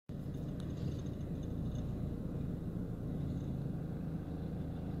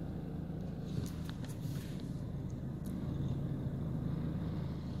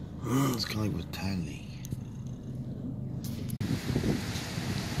It's kind of like with Tally.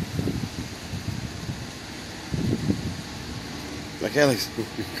 That guy looks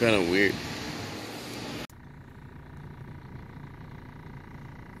kind of weird.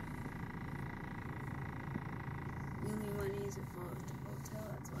 You only want to use it for the hotel,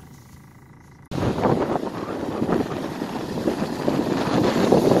 that's why.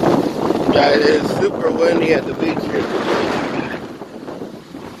 Yeah, it is super windy at the beach here.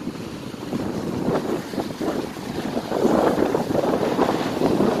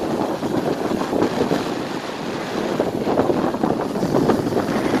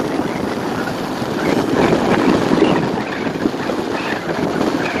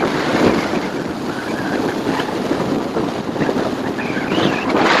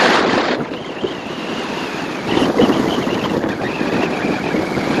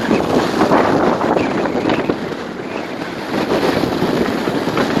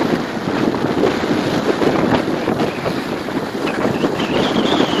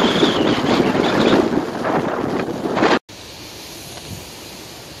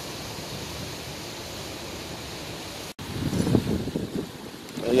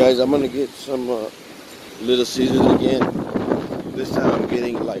 Guys, I'm gonna get some Little Caesars again. This time I'm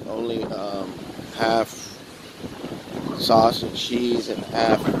getting like only half sauce and cheese and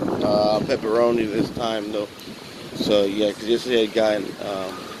half pepperoni this time though. So yeah, because yesterday I got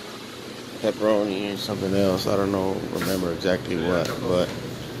pepperoni and something else. I don't remember exactly what, but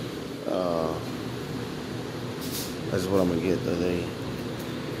that's what I'm gonna get today.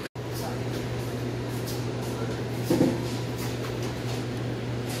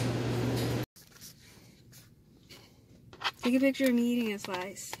 Take a picture of me eating a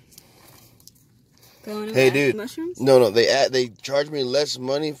slice. Hey dude, mushrooms? No, they charge me less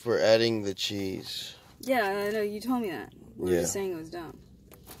money for adding the cheese. Yeah, I know, you told me that. You were Yeah. just saying it was dumb.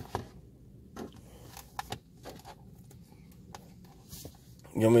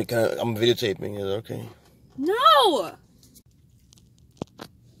 You want me to I'm videotaping it, okay? No!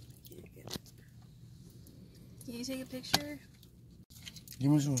 Can you take a picture?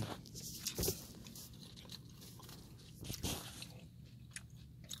 Give me some.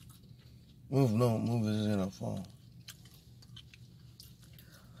 Move, this is gonna fall.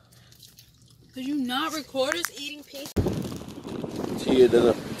 Could you not record us eating pizza? Tia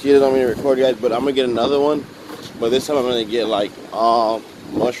doesn't want me to record, guys, but I'm gonna get another one. But this time I'm gonna get like all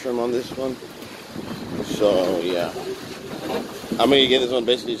mushroom on this one. So yeah, I'm gonna get this one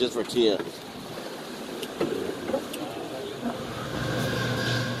basically just for Tia.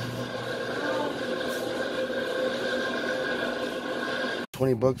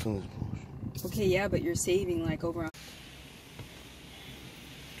 $20 on this. Okay, yeah, but you're saving like over.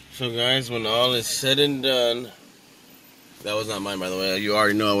 So guys, when all is said and done, that was not mine by the way, you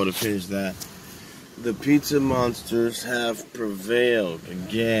already know I would have finished that. The pizza monsters have prevailed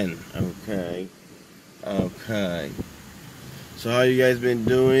again, okay. So how you guys been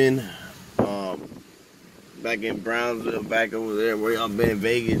doing? Back in Brownsville, back over there, where y'all been in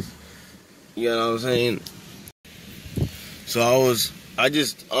Vegas, you know what I'm saying? So I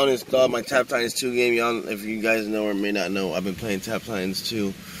just uninstalled my Tap Titans 2 game. Y'all, if you guys know or may not know, I've been playing Tap Titans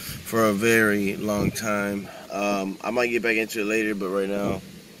 2 for a very long time. I might get back into it later, but right now,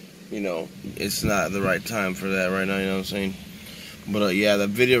 you know, it's not the right time for that right now, you know what I'm saying? But yeah, that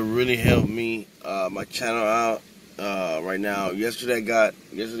video really helped me, my channel out right now. Yesterday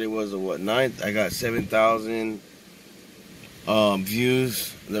was the 9th? I got 7,000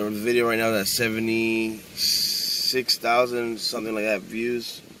 views. The video right now is at 76,000, something like that,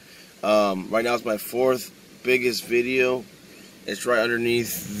 views. Right now it's my 4th biggest video. It's right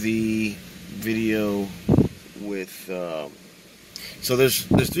underneath the video with so there's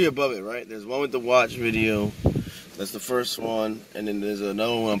 3 above it, right? There's one with the watch video, that's the first one, and then there's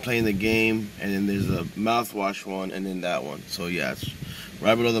another one I'm playing the game, and then there's a mouthwash one, and then that one. So yeah, it's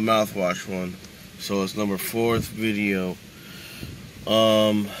right below the mouthwash one. So it's number 4th video.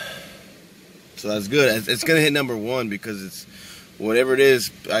 So that's good. It's gonna hit number 1 because it's whatever it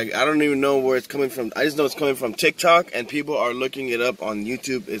is. I don't even know where it's coming from. I just know it's coming from TikTok, and people are looking it up on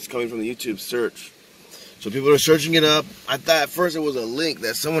YouTube. It's coming from the YouTube search. So people are searching it up. I thought at first it was a link,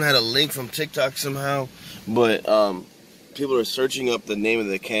 that someone had a link from TikTok somehow, but people are searching up the name of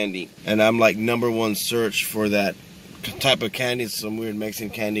the candy, and I'm like number 1 search for that type of candy. It's some weird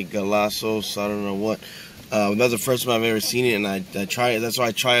Mexican candy, galazos, I don't know what. That's the first time I've ever seen it, and I try it. That's why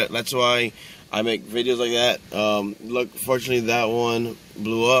I try it. That's why I make videos like that. Look, fortunately that one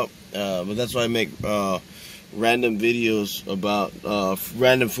blew up, but that's why I make random videos about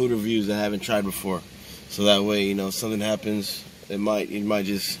random food reviews that I haven't tried before. So that way, you know, something happens, It might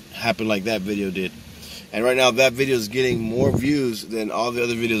just happen like that video did. And right now that video is getting more views than all the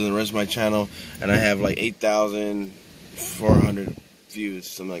other videos on the rest of my channel, and I have like 8,400 views,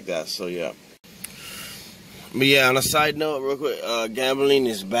 something like that. So yeah. But yeah, on a side note, real quick, gambling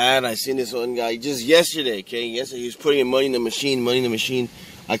is bad. I seen this one guy just yesterday, okay? Yesterday he was putting in money in the machine,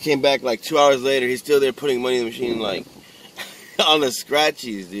 I came back like 2 hours later, he's still there putting money in the machine, like, on the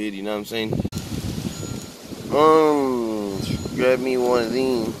scratchies, dude, you know what I'm saying? Grab me one of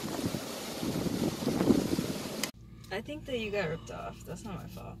these. I think that you got ripped off. That's not my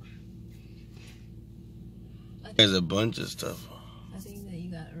fault. There's a bunch of stuff. I think that you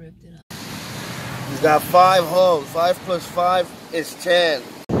got ripped it off. He's got 5 holes. 5 plus 5 is 10.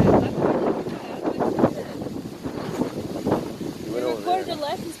 You recorded your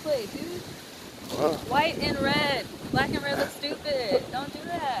license plate, dude. Huh? White and red. Black and red look stupid. Don't do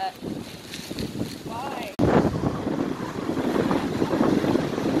that. Why?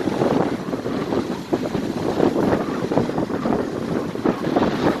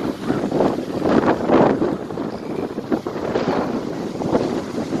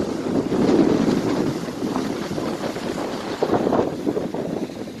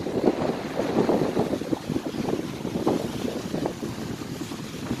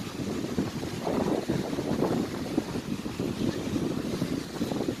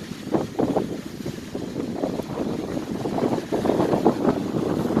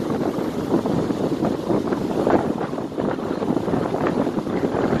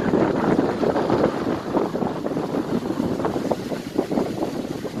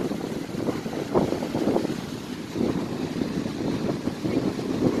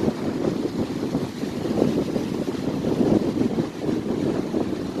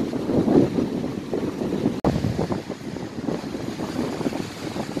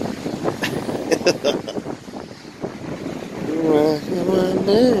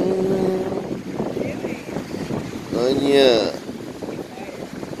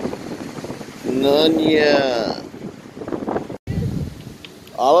 Nanya.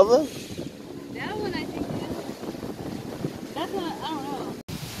 All of them? That one I think is. That's one, I don't know.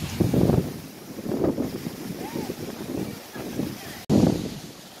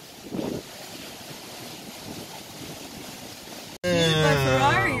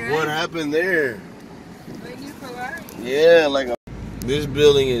 Ferrari, right? What happened there? Right new Ferrari. Yeah, like this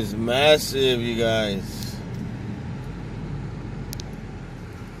building is massive, you guys.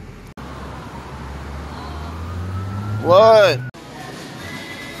 What?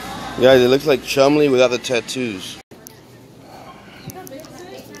 Guys, it looks like Chumley without the tattoos.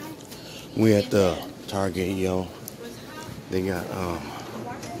 We at the Target, yo. They got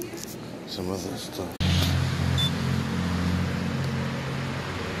some other stuff.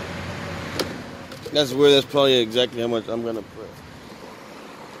 That's weird. That's probably exactly how much I'm gonna put.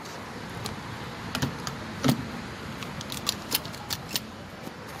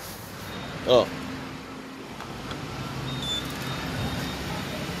 Oh.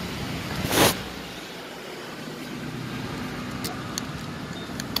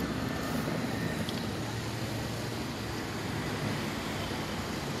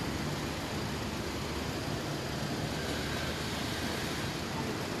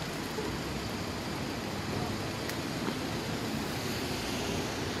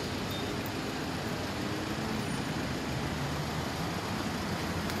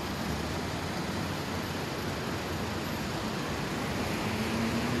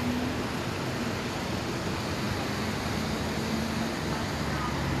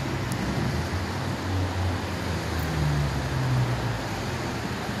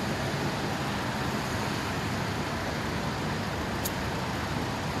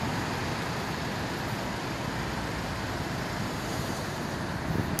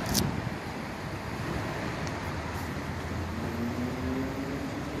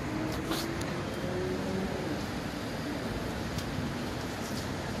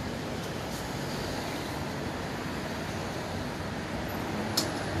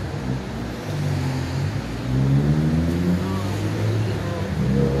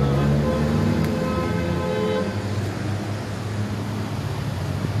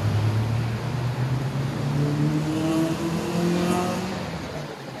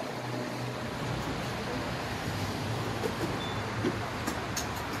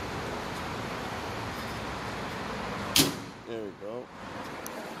 There we go.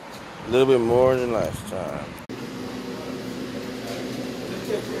 A little bit more than last time.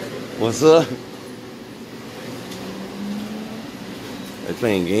 What's up? They're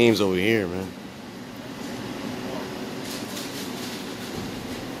playing games over here, man.